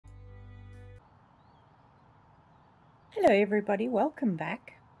Hello everybody, welcome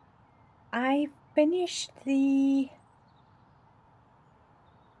back. I finished the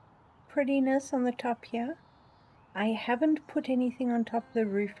prettiness on the top here. I haven't put anything on top of the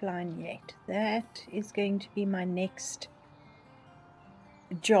roof line yet. That is going to be my next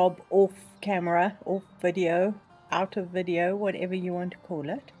job off camera, off video, out of video, whatever you want to call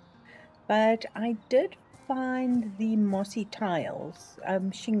it. But I did find the mossy tiles,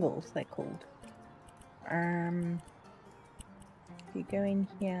 shingles they're called. If you go in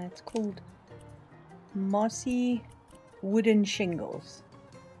here, it's called mossy wooden shingles,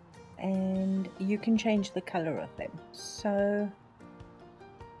 and you can change the color of them. So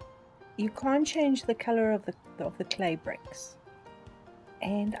you can't change the color of the clay bricks,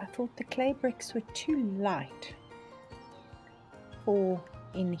 and I thought the clay bricks were too light for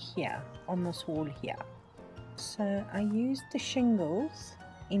in here on this wall here, so I used the shingles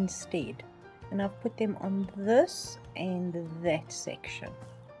instead, and I've put them on this and that section.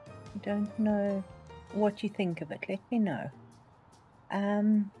 I don't know what you think of it, let me know.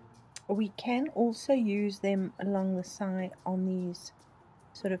 We can also use them along the side on these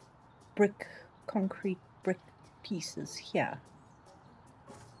sort of concrete brick pieces here.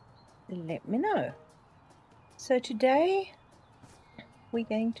 Let me know. So today we're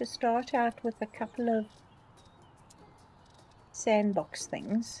going to start out with a couple of sandbox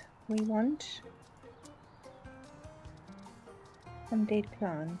things. We want some dead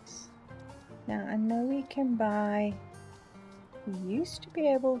plants. Now I know we can buy, we used to be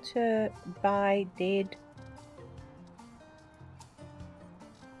able to buy dead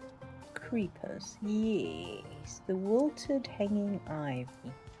creepers. Yes, the wilted hanging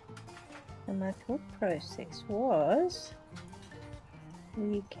ivy. And my thought process was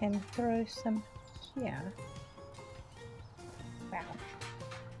we can throw some here. Wow.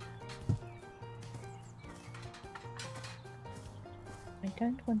 I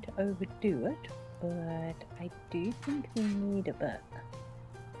don't want to overdo it, but I do think we need a bit.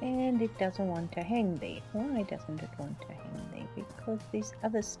 And it doesn't want to hang there. Why doesn't it want to hang there? Because there's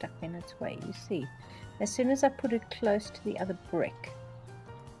other stuff in its way. You see, as soon as I put it close to the other brick,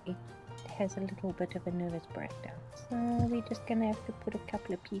 it has a little bit of a nervous breakdown. So we're just going to have to put a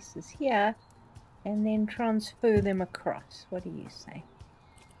couple of pieces here and then transfer them across. What do you say?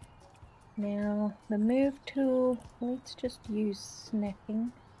 Now the move tool, let's just use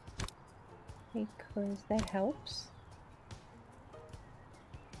snapping because that helps.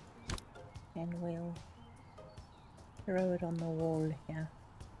 And we'll throw it on the wall here.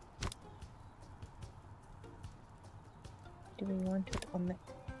 Do we want it on the...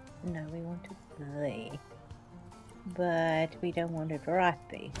 No, we want it there. But we don't want it right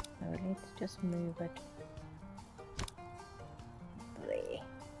there. So let's just move it there.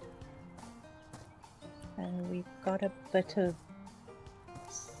 And we've got a bit of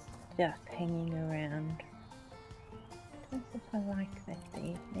stuff hanging around. I don't know if I like that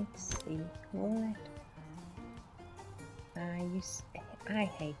there. Let's see. Will that... I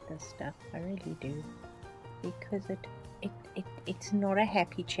hate this stuff. I really do. Because it's not a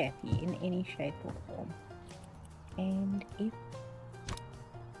happy chappy in any shape or form. And if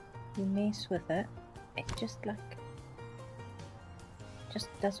you mess with it, it just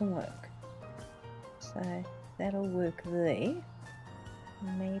doesn't work. So that'll work there.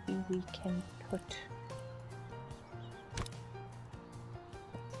 Maybe we can put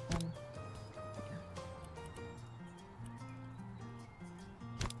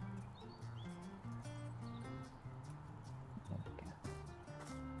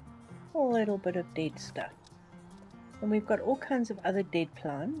a little bit of dead stuff. And we've got all kinds of other dead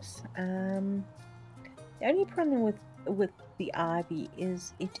plants. The only problem with the ivy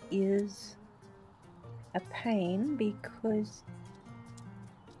is it is a pain because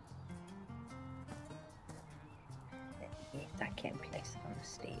yes, I can place it on the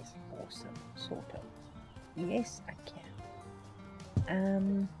stairs. Awesome, sort of. Yes, I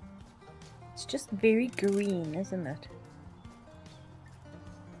can. It's just very green, isn't it?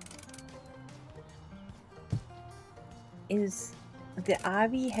 The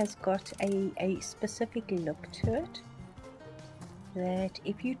ivy has got a specific look to it that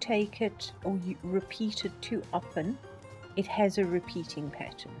if you take it or you repeat it too often, it has a repeating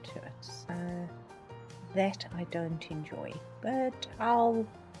pattern to it. So that I don't enjoy, but I'll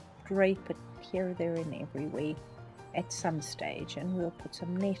drape it here, there and everywhere at some stage, and we'll put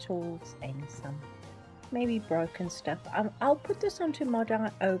some nettles and some maybe broken stuff. I'll put this onto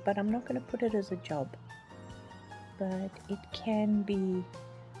Mod.io, but I'm not going to put it as a job. But it can be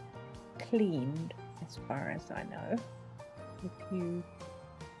cleaned as far as I know if you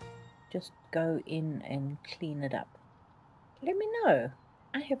just go in and clean it up. let me know.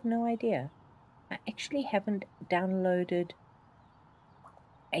 I have no idea. I actually haven't downloaded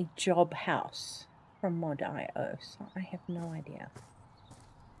a job house from mod.io, so I have no idea.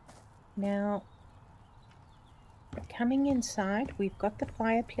 Now, coming inside, we've got the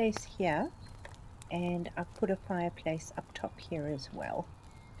fireplace here, and I've put a fireplace up top here as well.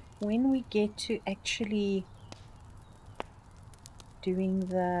 When we get to actually doing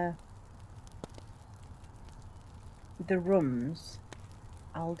the rooms,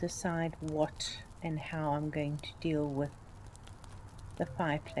 I'll decide what and how I'm going to deal with the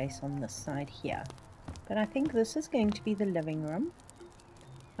fireplace on this side here. But I think this is going to be the living room.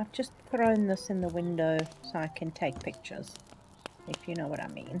 I've just thrown this in the window so I can take pictures, if you know what I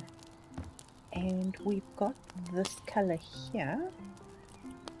mean. And we've got this color here,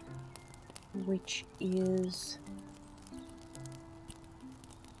 which is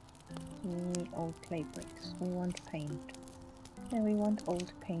old clay bricks. We want paint. No, we want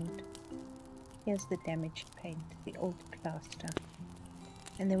old paint. Here's the damaged paint, the old plaster.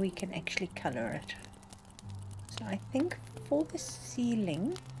 And then we can actually color it. So I think for the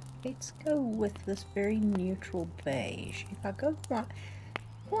ceiling, let's go with this very neutral beige. If I go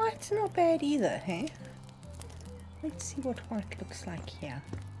white's not bad either, hey? Let's see what white looks like here.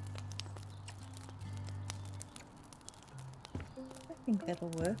 I think that'll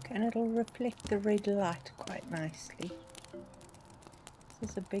work, and it'll reflect the red light quite nicely.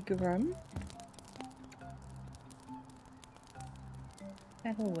 This is a big room.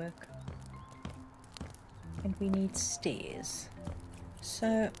 That'll work. And we need stairs.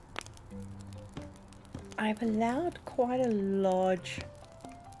 So I've allowed quite a large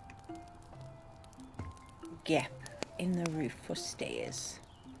gap in the roof for stairs.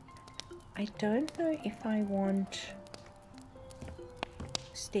 I don't know if I want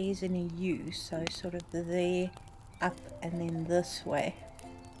stairs in a U, so sort of there, up, and then this way.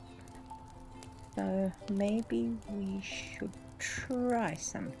 So maybe we should try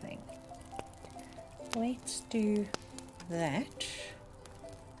something. Let's do that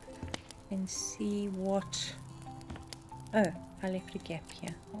and see what... Oh, I left a gap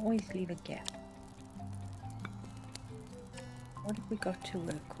here. I always leave a gap. What have we got to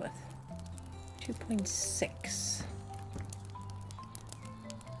work with? 2.6.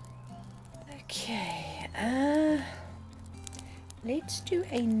 Okay, let's do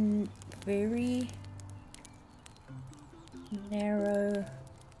a very narrow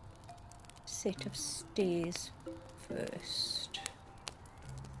set of stairs first.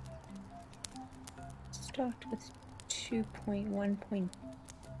 Start with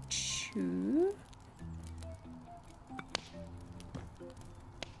 2.1.2.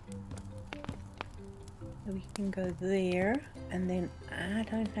 We can go there, and then I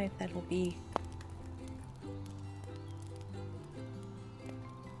don't know if that'll be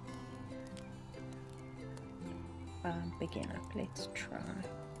big enough. Let's try.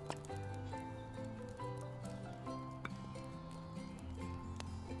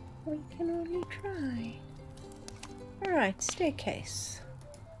 We can only try. Alright, staircase.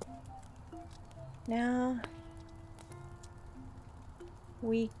 Now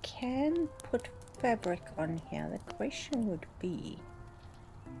we can put fabric on here. The question would be,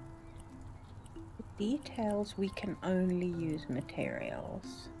 the details we can only use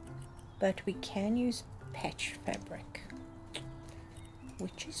materials, but we can use patch fabric,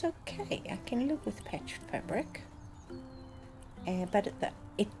 which is okay. I can live with patch fabric, but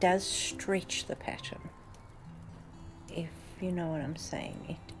it does stretch the pattern, if you know what I'm saying.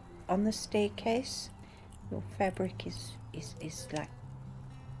 It on the staircase, your fabric is like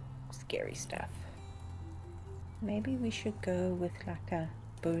scary stuff. Maybe we should go with like a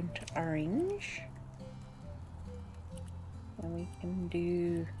burnt orange, and we can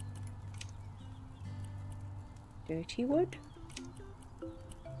do dirty wood.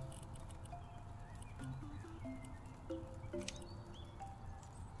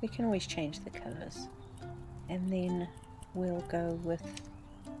 We can always change the colors, and then we'll go with,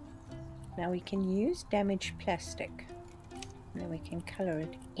 now we can use damaged plastic, and then we can color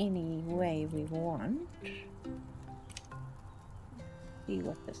it any way we want. See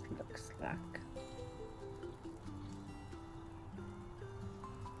what this looks like.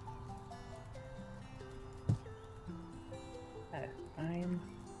 Oh, I'm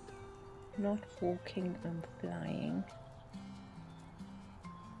not walking, I'm flying.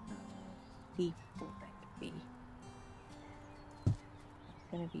 How deep will that be? It's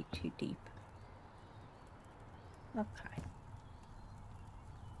going to be too deep. Okay.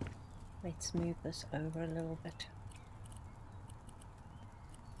 Let's move this over a little bit.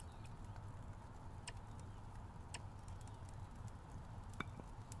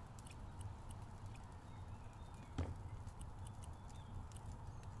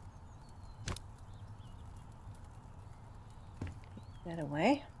 that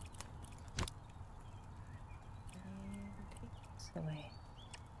away. And take this away.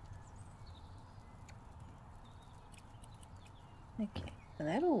 Okay, so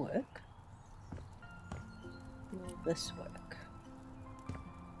that'll work. Will this work?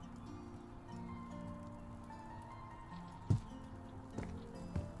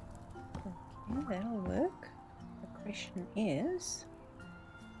 Okay, that'll work. The question is,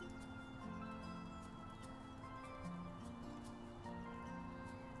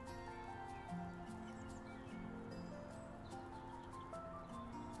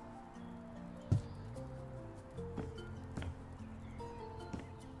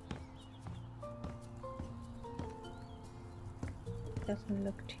 doesn't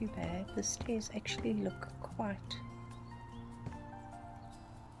look too bad. The stairs actually look quite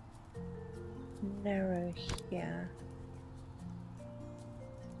narrow here.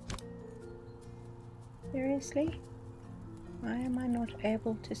 Seriously? Why am I not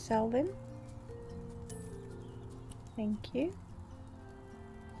able to sell them? Thank you.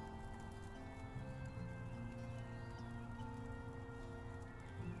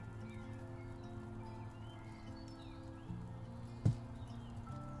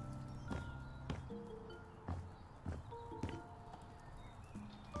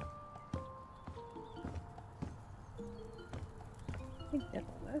 I think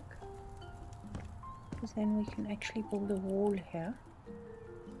that'll work, because then we can actually build a wall here.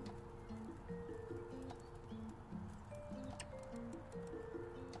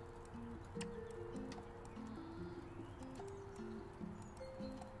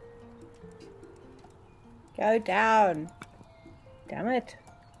 Go down! Damn it!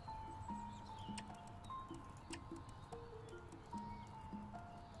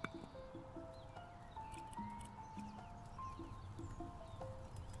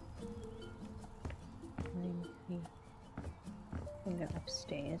 Go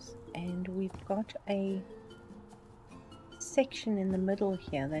upstairs, and we've got a section in the middle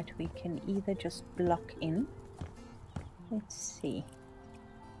here that we can either just block in. Let's see.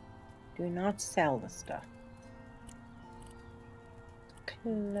 Do not sell the stuff.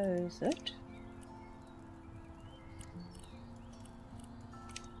 Close it.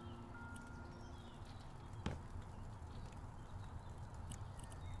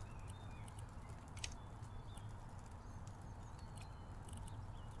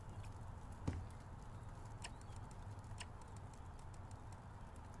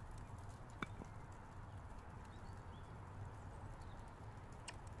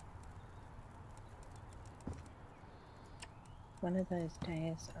 One of those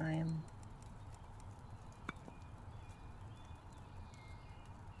days I am.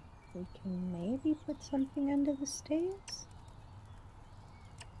 We can maybe put something under the stairs.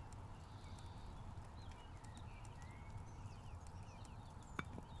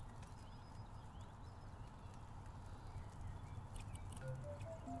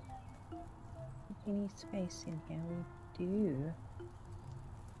 Any space in here? We do.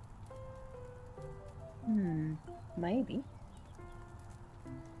 Maybe.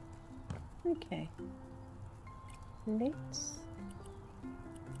 Okay. Let's.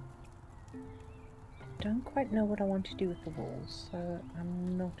 I don't quite know what I want to do with the walls, so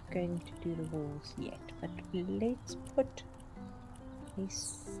I'm not going to do the walls yet. But let's put a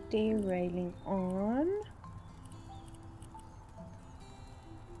stair railing on.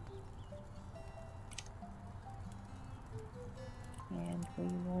 And we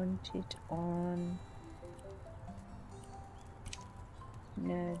want it on.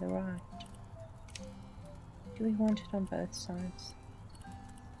 No, the right. Do we want it on both sides?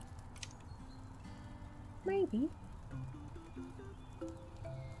 Maybe.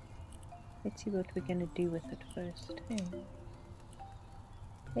 Let's see what we're going to do with it first. Hey.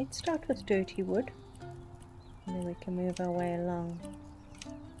 Let's start with dirty wood, and then we can move our way along.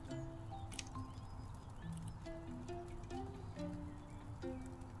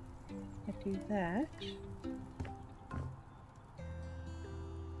 I do that.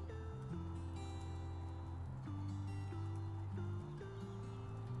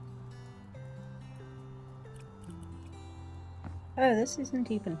 Oh, this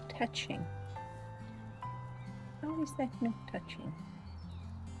isn't even touching. How is that not touching?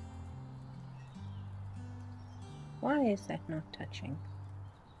 Why is that not touching?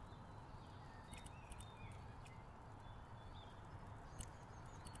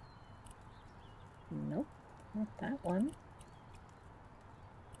 Nope, not that one.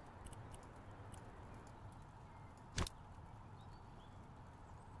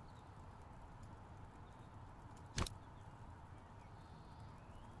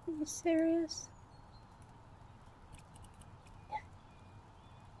 Are you serious?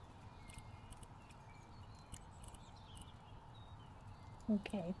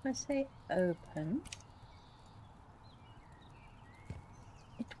 Okay, if I say open,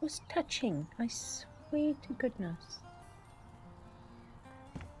 it was touching, I swear to goodness.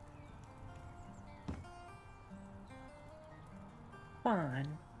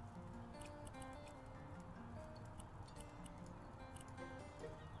 Fine.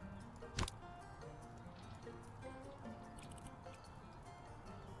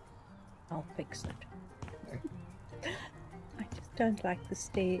 I'll fix it. I just don't like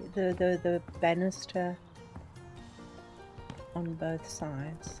the banister on both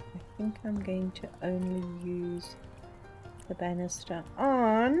sides. I think I'm going to only use the banister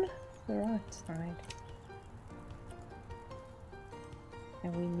on the right side.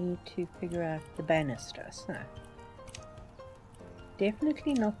 And we need to figure out the banister. So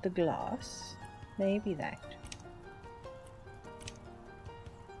definitely not the glass, maybe that.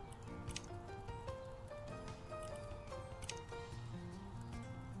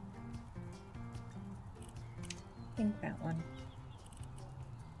 I think that one.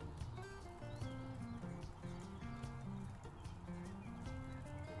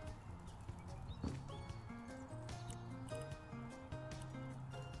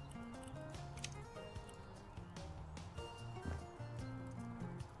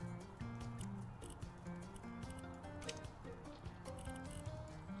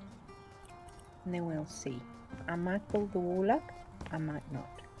 And then we'll see. I might build the wall up, I might not.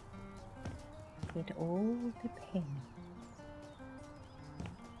 It all depends.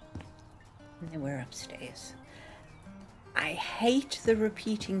 And then we're upstairs. I hate the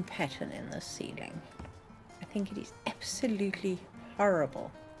repeating pattern in the ceiling. I think it is absolutely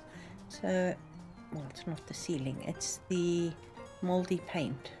horrible. So, well, it's not the ceiling, it's the moldy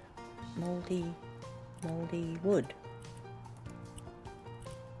paint. Moldy wood.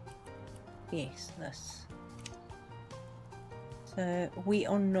 Yes, this. So we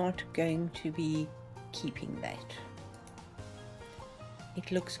are not going to be keeping that.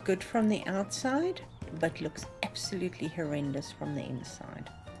 It looks good from the outside, but looks absolutely horrendous from the inside.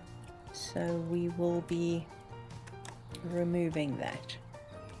 So we will be removing that.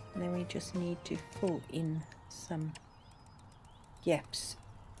 And then we just need to fill in some gaps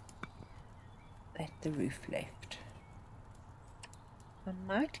that the roof left. I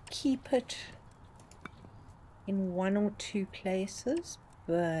might keep it in one or two places,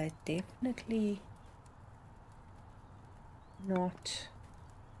 but definitely not.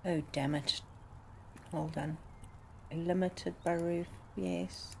 Oh, damn it. Hold on. Limited by roof,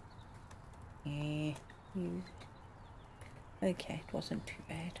 yes. Yeah. Okay, it wasn't too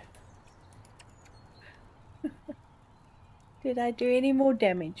bad. Did I do any more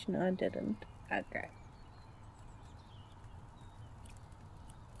damage? No, I didn't. Okay.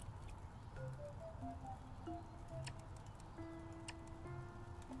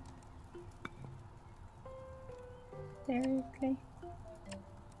 Seriously?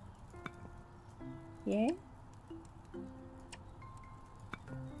 Yeah?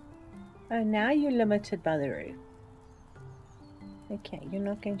 Oh, now you're limited by the roof. Okay, you're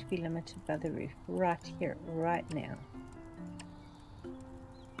not going to be limited by the roof right here, right now.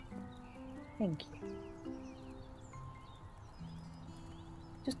 Thank you.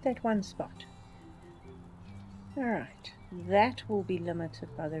 Just that one spot. Alright, that will be limited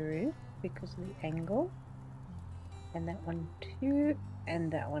by the roof because of the angle. And that one too, and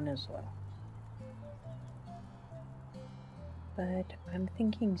that one as well. But I'm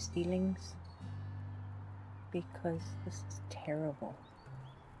thinking ceilings because this is terrible.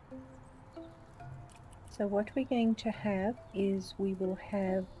 So what we're going to have is we will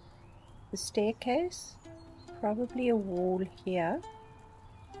have the staircase, probably a wall here.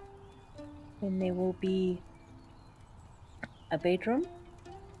 Then there will be a bedroom,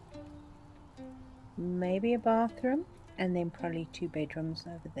 maybe a bathroom, and then probably two bedrooms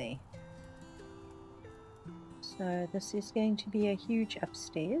over there. So this is going to be a huge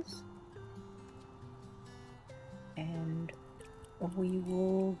upstairs, and we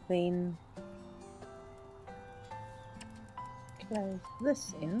will then close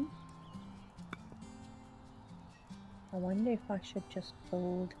this in. I wonder if I should just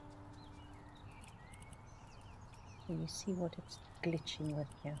build. You see what it's glitching with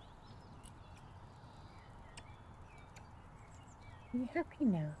here. Are you happy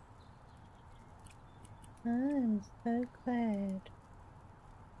now? I'm so glad.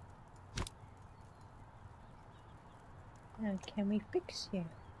 Now can we fix you?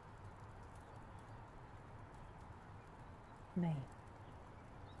 Maybe.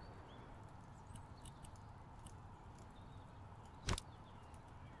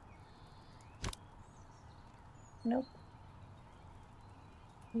 Nope.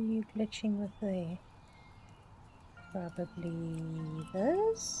 What are you glitching with there? Probably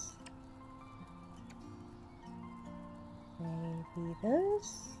this. Maybe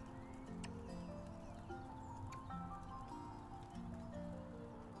this.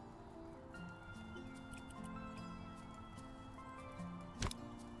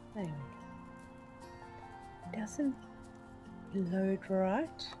 There we go. Doesn't load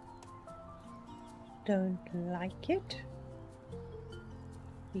right. Don't like it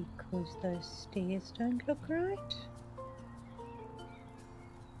because those stairs don't look right.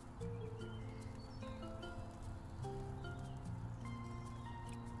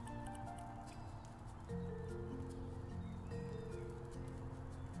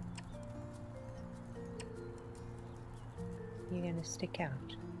 You're going to stick out.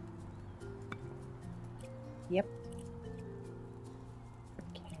 Yep.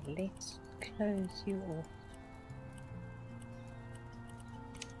 Okay, let's close you off.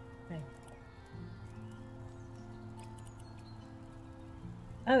 Okay.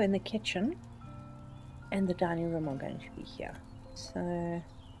 Oh, and the kitchen and the dining room are going to be here. So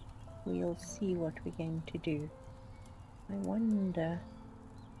we'll see what we're going to do. I wonder...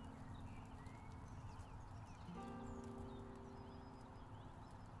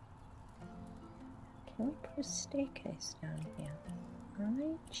 Can we put a staircase down here?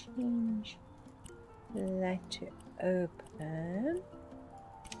 I change that to open.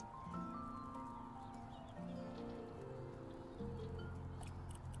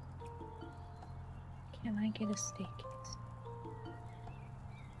 Can I get a staircase?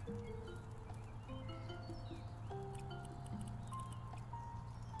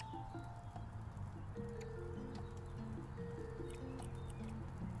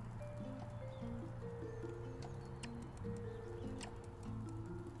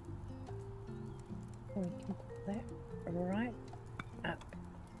 We can put that right up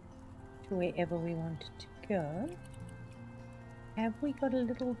to wherever we want it to go. Have we got a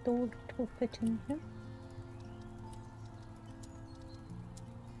little door that will fit in here?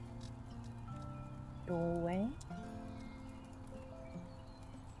 Doorway.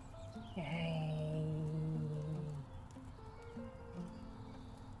 Hey.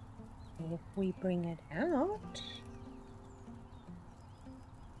 If we bring it out,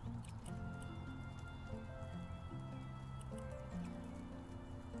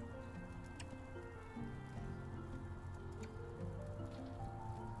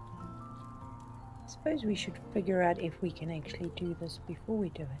 I suppose we should figure out if we can actually do this before we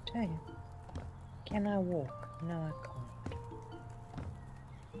do it, eh? Can I walk? No, I can't.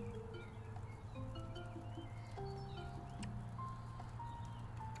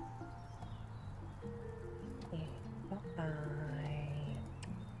 If I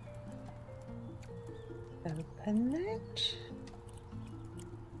open that.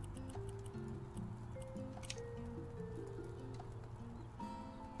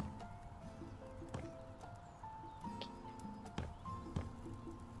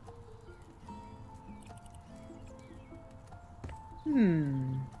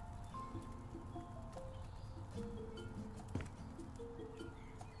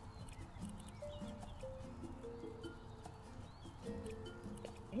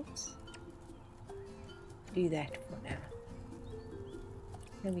 Let's do that for now.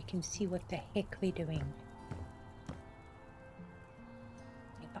 Then we can see what the heck we're doing.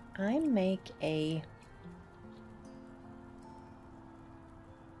 If I make a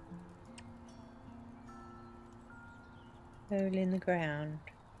hole in the ground,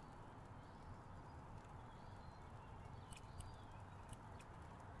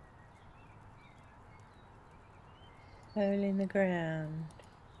 hole in the ground,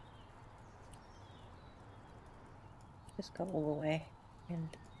 just go all the way and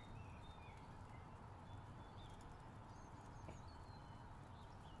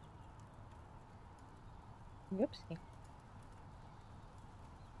whoopsie.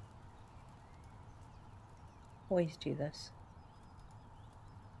 Always do this.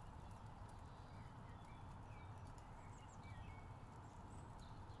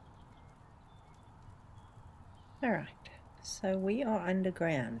 Alright, so we are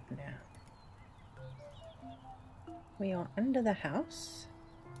underground now. We are under the house.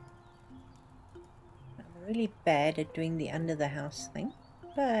 I'm really bad at doing the under the house thing,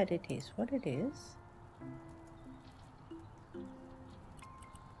 but it is what it is.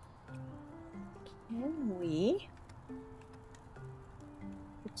 Can we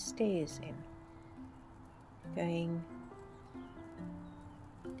put stairs in? Going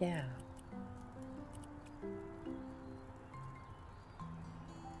down.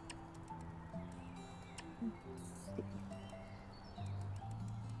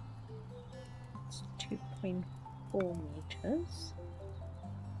 1.4 meters.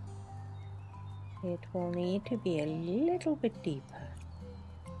 It will need to be a little bit deeper.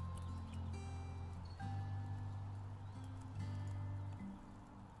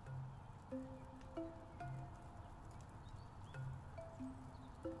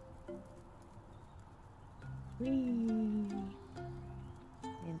 Whee!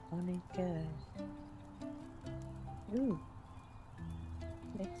 And on it goes. Ooh.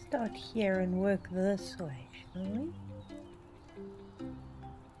 Let's start here and work this way, shall we?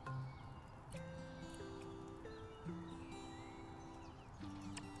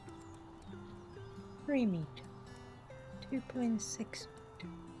 Three meter, 2.6 meter.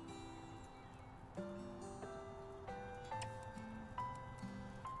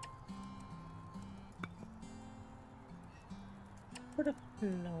 Put a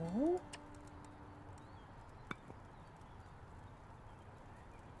floor.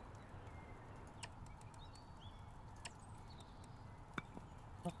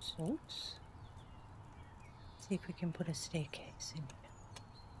 Of sorts. See if we can put a staircase in here.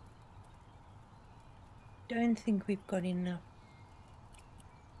 Don't think we've got enough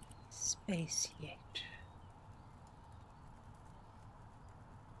space yet.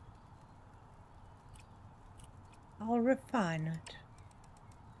 I'll refine it.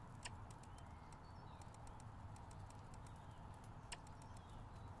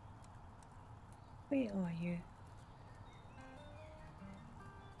 Where are you?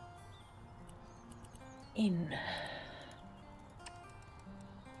 In.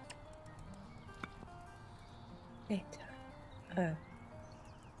 Better. Oh.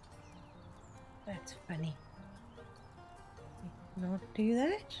 That's funny. Not do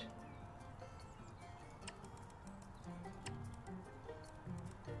that.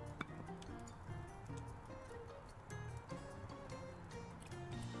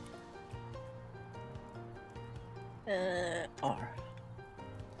 R.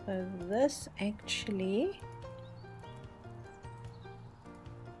 So this actually,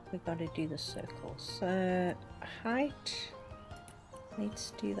 we got to do the circle. So height,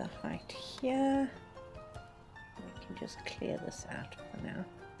 let's do the height here. We can just clear this out for now.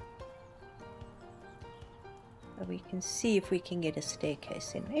 So we can see if we can get a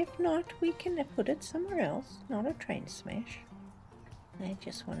staircase in. If not, we can put it somewhere else, not a train smash. I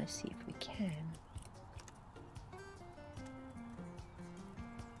just want to see if we can.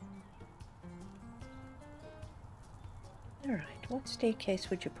 Alright, what staircase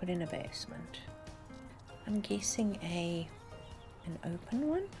would you put in a basement? I'm guessing an open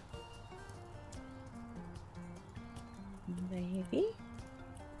one? Maybe?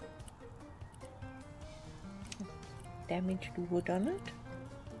 Damaged wood on it?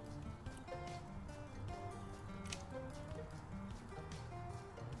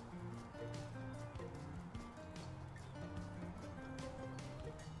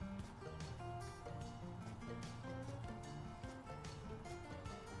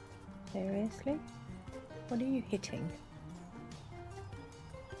 Seriously? What are you hitting?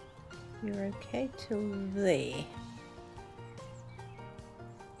 You're okay till there. Okay,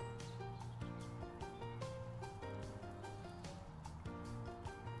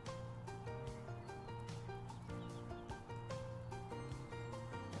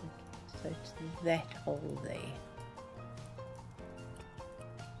 so it's that hole there.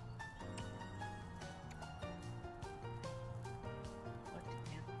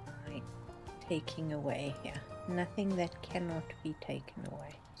 Taking away here. Nothing that cannot be taken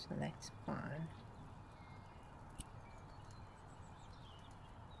away, so that's fine.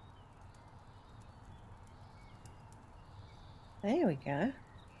 There we go.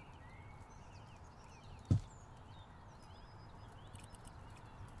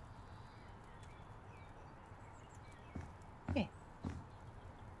 Okay.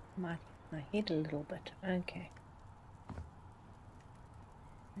 Might hit my head a little bit. Okay.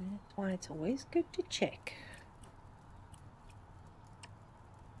 That's why it's always good to check.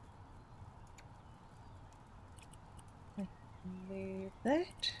 Move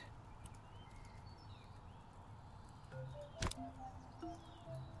that.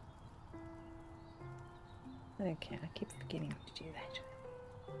 Okay, I keep forgetting to do that.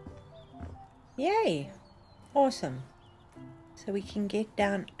 Yay! Awesome. So we can get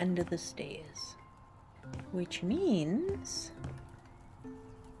down under the stairs, which means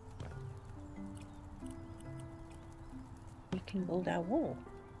we can build our wall.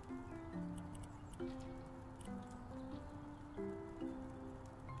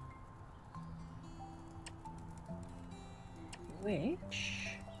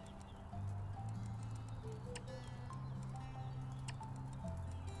 Which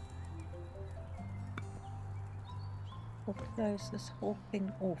close this whole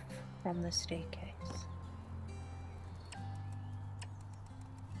thing off from the staircase.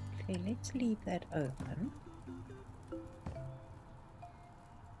 Okay, let's leave that open.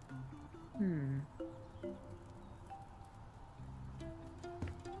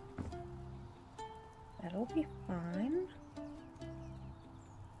 That'll be fine.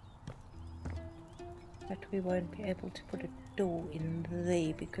 But we won't be able to put a door in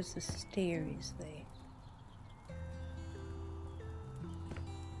there because the stair is there.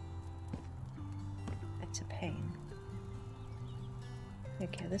 That's a pain.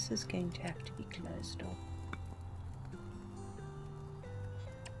 Okay, this is going to have to be closed off.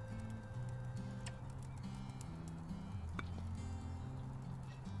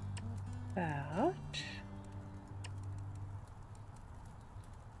 About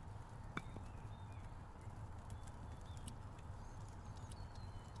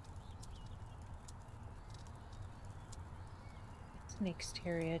it's an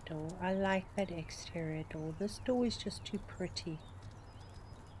exterior door. I like that exterior door. This door is just too pretty.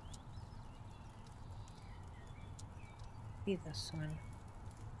 Be this one.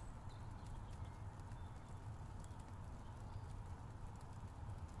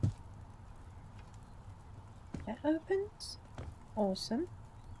 That opens. Awesome.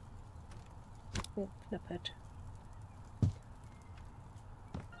 We'll flip it.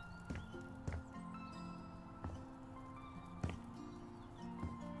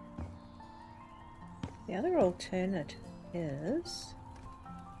 The other alternative is,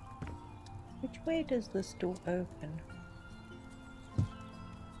 which way does this door open?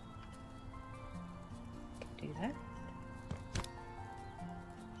 Can do that.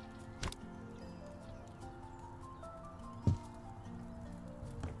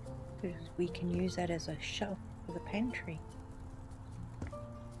 Because we can use that as a shelf for the pantry.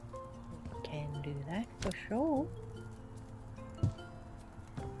 We can do that for sure.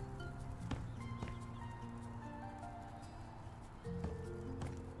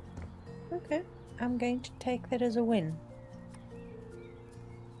 Okay, I'm going to take that as a win.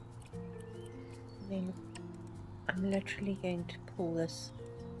 Then I'm literally going to pull this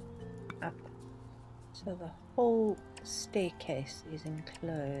up so the whole staircase is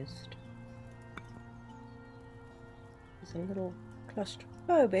enclosed. It's a little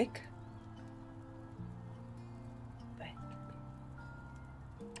claustrophobic, but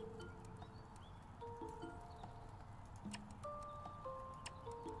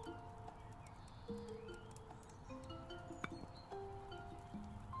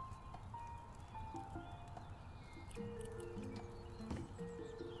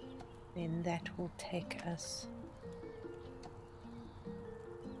then that will take us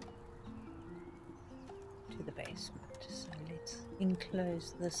to the basement. So let's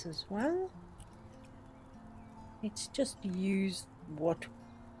enclose this as well. Let's just use what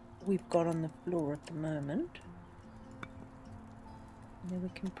we've got on the floor at the moment. And then we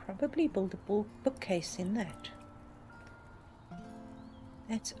can probably build a bookcase in that.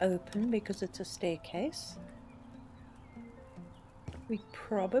 That's open because it's a staircase. We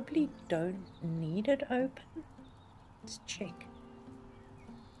probably don't need it open. Let's check.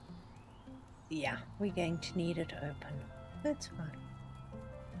 Yeah, we're going to need it open. That's fine.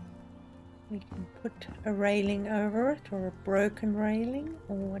 We can put a railing over it, or a broken railing,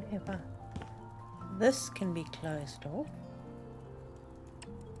 or whatever. This can be closed off.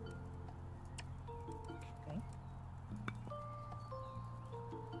 Okay.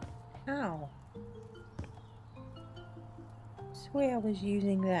 How? I swear I was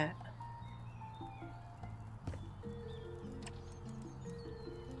using that.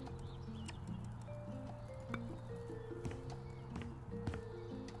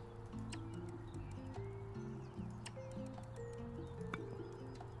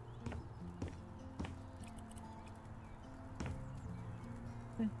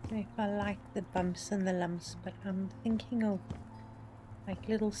 If I like the bumps and the lumps, but I'm thinking of like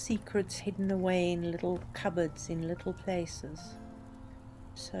little secrets hidden away in little cupboards in little places,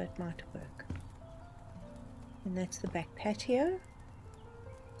 so it might work. And that's the back patio.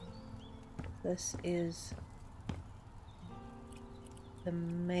 This is the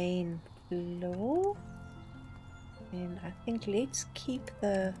main floor, and I think let's keep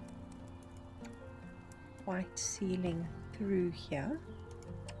the white ceiling through here.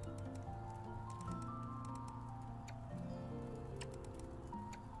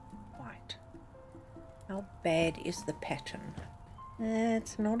 How bad is the pattern?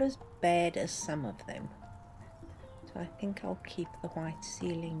 It's not as bad as some of them. So I think I'll keep the white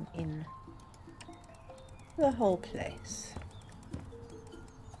ceiling in the whole place.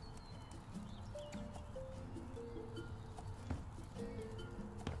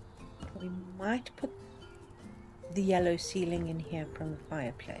 We might put the yellow ceiling in here from the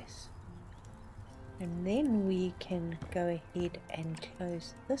fireplace. And then we can go ahead and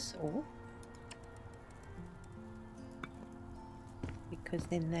close this off, because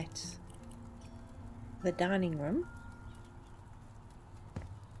then that's the dining room,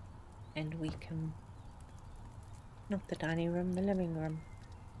 and we can, not the dining room, the living room.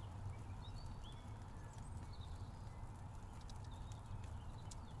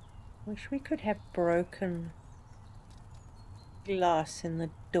 Wish we could have broken glass in the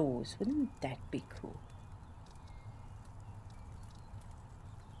doors. Wouldn't that be cool?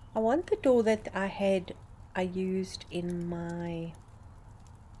 I want the door that I used in my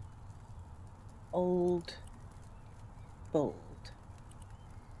old build.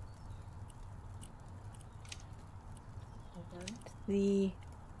 I want the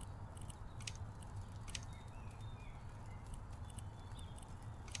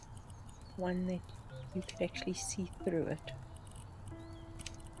one that you could actually see through it.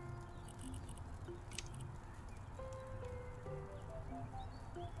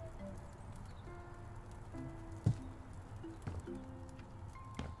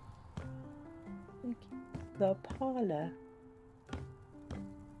 The parlor,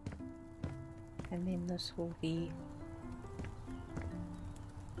 and then this will be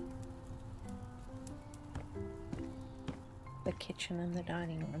the kitchen and the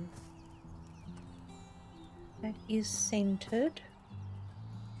dining room. That is centered.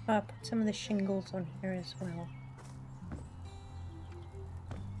 Oh, I'll put some of the shingles on here as well.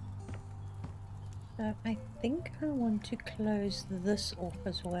 I think I want to close this off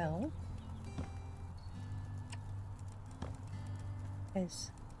as well, as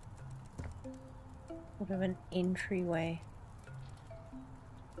sort of an entryway.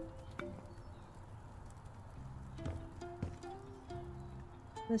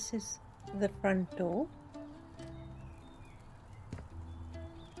 This is the front door.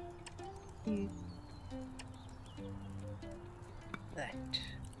 That,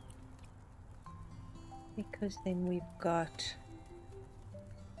 because then we've got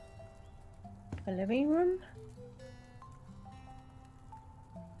the living room,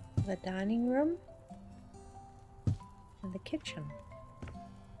 the dining room, and the kitchen.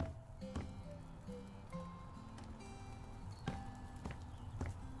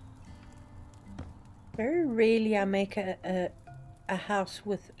 Very rarely I make a house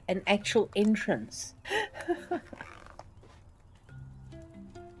with an actual entrance.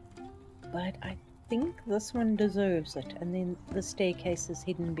 But I think this one deserves it, and then the staircase is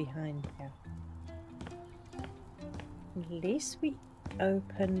hidden behind here. Unless we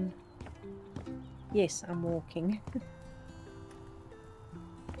open... Yes, I'm walking.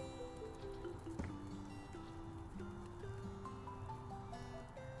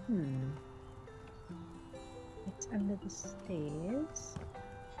 It's under the stairs.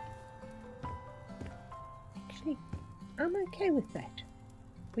 Actually, I'm okay with that.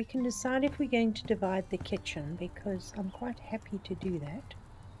 We can decide if we're going to divide the kitchen, because I'm quite happy to do that.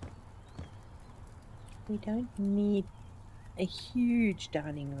 We don't need a huge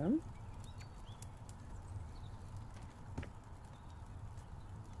dining room.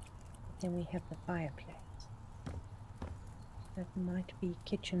 Then we have the fireplace. That might be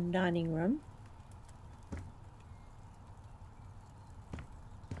kitchen, dining room.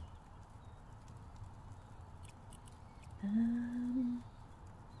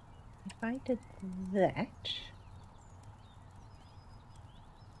 If I did that,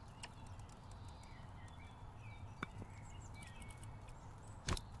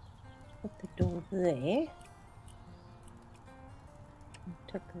 put the door there, and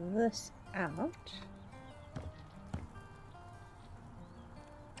took this out,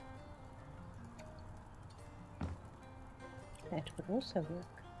 that would also work.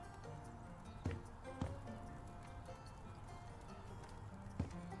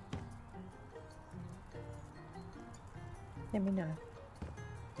 Let me know.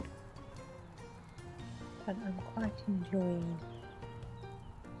 But I'm quite enjoying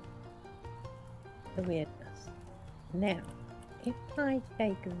the weirdness. Now, if I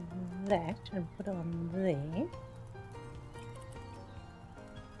take that and put it on there,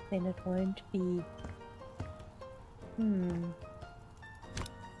 then it won't be...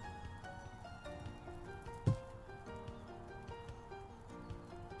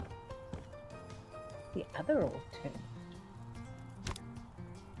 The other alternative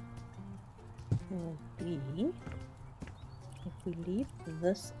will be, if we leave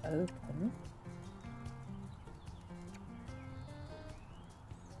this open,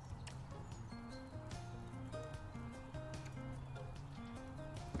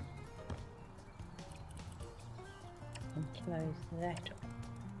 that off.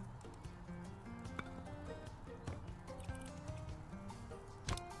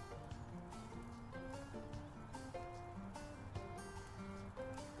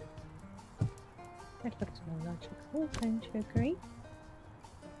 That looks more logical, don't you agree?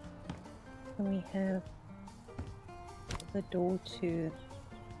 And we have the door to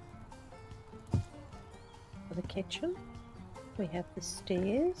the kitchen. We have the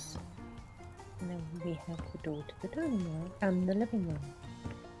stairs. And then we have the door to the dining room and the living room.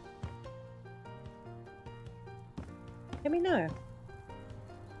 Let me know.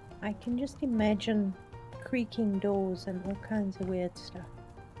 I can just imagine creaking doors and all kinds of weird stuff.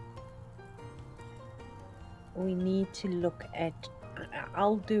 We need to look at...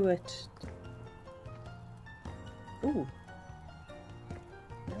 I'll do it. Ooh.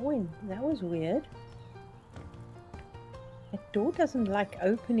 That was weird. That door doesn't like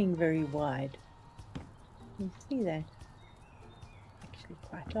opening very wide. You see that? Actually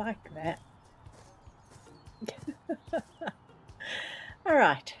quite like that.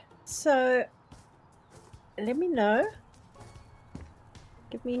 Alright, so let me know.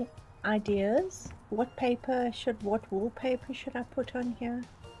 Give me ideas. What wallpaper should I put on here?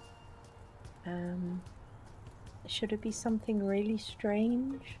 Should it be something really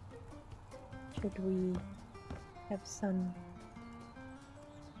strange? Should we have some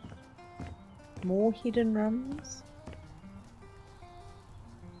more hidden rooms?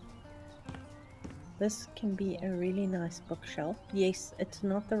 This can be a really nice bookshelf. Yes, it's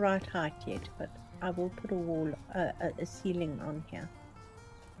not the right height yet, but I will put a ceiling on here.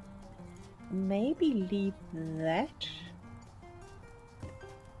 Maybe leave that.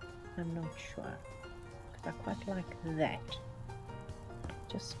 I'm not sure, because I quite like that.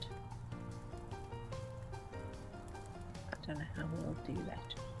 Just, I don't know how we'll do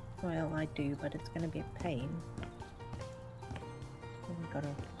that. Well, I do, but it's going to be a pain. We've got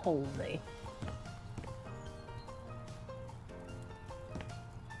a hole there.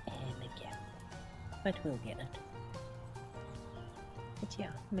 And again. But we'll get it. But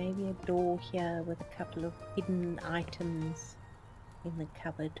yeah, maybe a door here with a couple of hidden items in the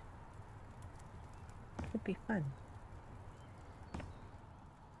cupboard. Could be fun.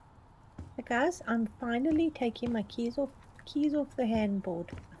 So guys, I'm finally taking my keys off the handboard.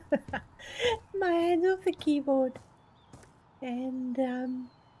 My hands off the keyboard. And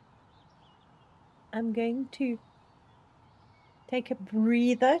I'm going to take a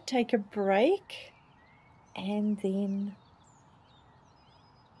breather, take a break, and then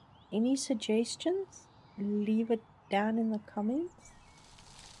any suggestions, leave it down in the comments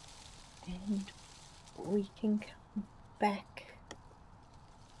and we can come back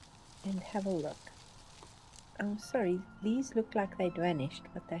and have a look. Oh, sorry, these look like they'd vanished,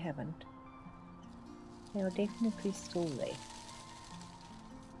 but they haven't. They are definitely still there.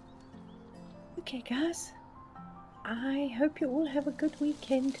 Okay guys, I hope you all have a good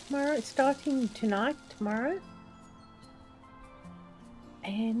weekend tomorrow. It's starting tonight, tomorrow.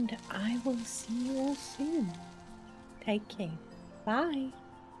 And I will see you all soon. Take care. Bye.